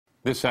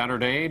This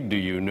Saturday, do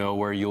you know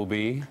where you'll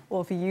be? Well,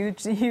 if you use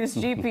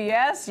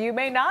GPS, you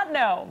may not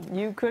know.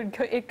 It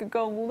could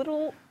go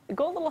a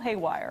little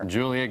haywire.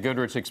 Juliette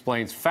Goodrich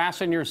explains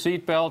fasten your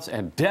seatbelts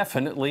and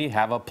definitely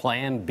have a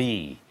plan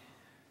B.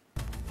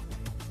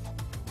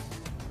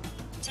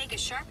 Take a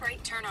sharp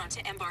right turn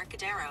onto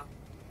Embarcadero.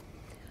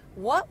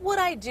 What would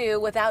I do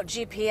without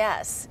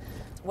GPS?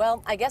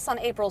 Well, I guess on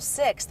April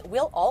 6th,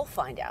 we'll all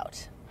find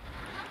out.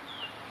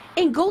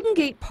 In Golden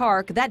Gate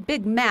Park, that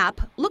big map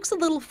looks a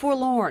little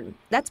forlorn.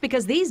 That's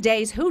because these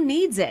days, who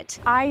needs it?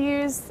 I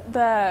use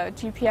the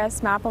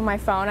GPS map on my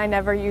phone. I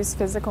never use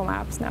physical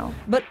maps, no.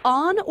 But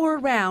on or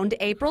around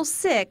April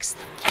 6th,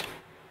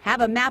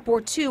 have a map or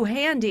two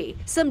handy.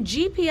 Some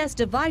GPS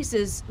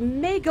devices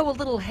may go a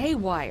little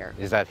haywire.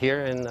 Is that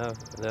here in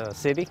the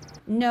city?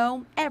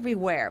 No,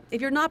 everywhere. If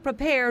you're not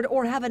prepared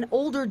or have an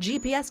older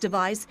GPS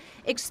device,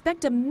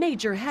 expect a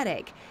major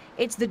headache.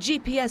 It's the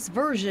GPS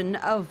version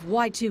of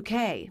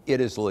Y2K.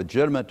 It is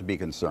legitimate to be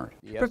concerned.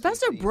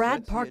 Professor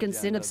Brad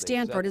Parkinson of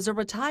Stanford is a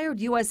retired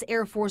U.S.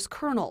 Air Force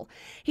colonel.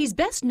 He's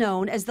best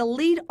known as the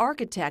lead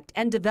architect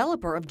and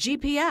developer of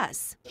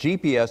GPS.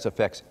 GPS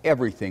affects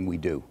everything we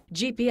do.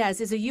 GPS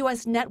is a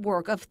U.S.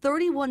 network of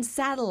 31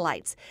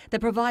 satellites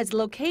that provides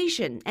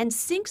location and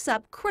syncs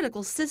up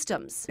critical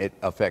systems. It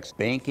affects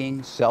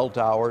banking, cell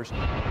towers,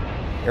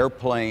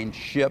 airplanes,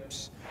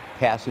 ships,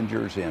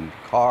 passengers in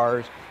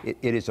cars. It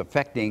is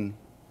affecting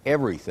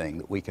everything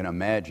that we can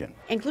imagine,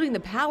 including the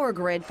power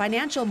grid,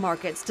 financial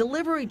markets,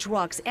 delivery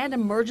trucks, and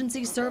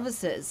emergency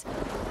services.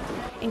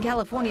 In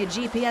California,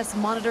 GPS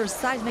monitors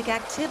seismic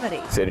activity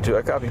 32,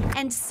 I copy.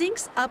 and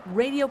syncs up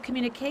radio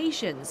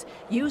communications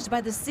used by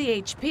the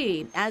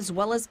CHP as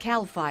well as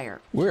CAL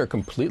FIRE. We are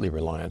completely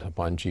reliant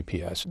upon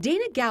GPS.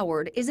 Dana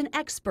Goward is an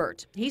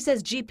expert. He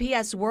says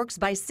GPS works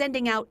by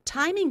sending out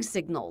timing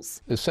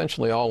signals.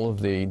 Essentially, all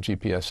of the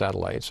GPS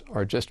satellites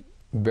are just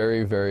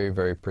very, very,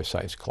 very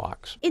precise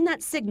clocks. In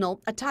that signal,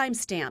 a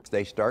timestamp.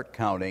 They start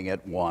counting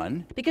at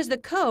 1. Because the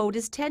code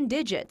is 10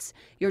 digits.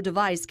 Your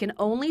device can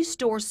only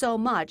store so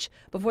much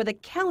before the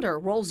counter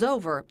rolls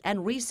over and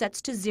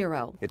resets to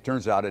 0. It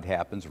turns out it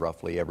happens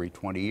roughly every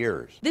 20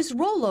 years. This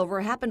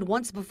rollover happened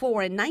once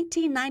before in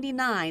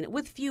 1999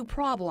 with few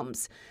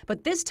problems.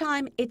 But this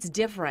time, it's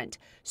different.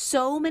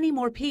 So many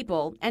more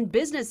people and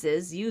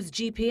businesses use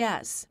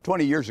GPS.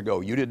 20 years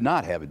ago, you did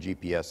not have a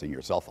GPS in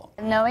your cell phone.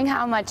 Knowing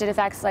how much it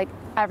affects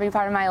every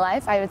part of my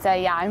life, I would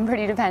say, yeah, I'm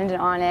pretty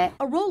dependent on it.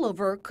 A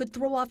rollover could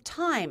throw off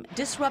time,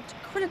 disrupt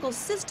critical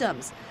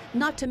systems,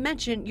 not to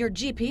mention your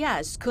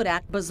GPS could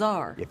act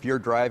bizarre. If you're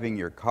driving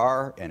your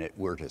car and it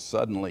were to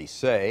suddenly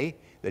say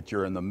that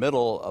you're in the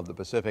middle of the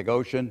Pacific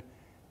Ocean,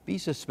 be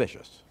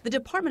suspicious. The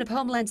Department of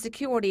Homeland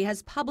Security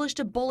has published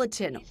a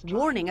bulletin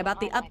warning about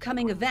the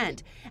upcoming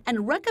event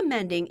and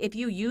recommending if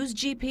you use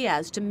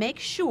GPS to make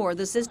sure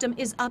the system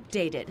is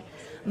updated.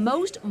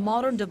 Most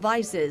modern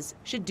devices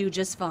should do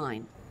just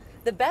fine.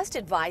 The best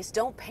advice,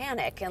 don't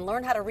panic and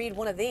learn how to read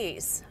one of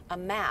these, a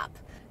map.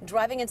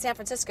 Driving in San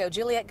Francisco,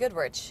 Juliette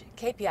Goodrich,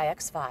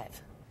 KPIX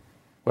 5.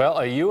 Well,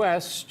 a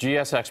U.S.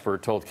 GS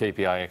expert told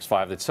KPIX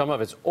 5 that some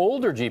of its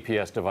older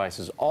GPS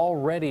devices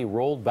already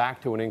rolled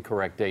back to an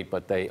incorrect date,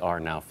 but they are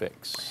now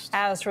fixed.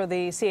 As for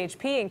the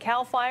CHP and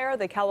CAL FIRE,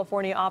 the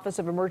California Office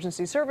of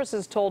Emergency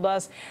Services told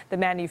us the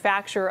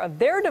manufacturer of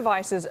their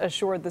devices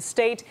assured the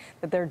state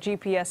that their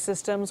GPS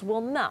systems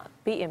will not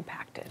be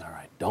impacted. All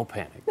right, don't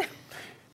panic.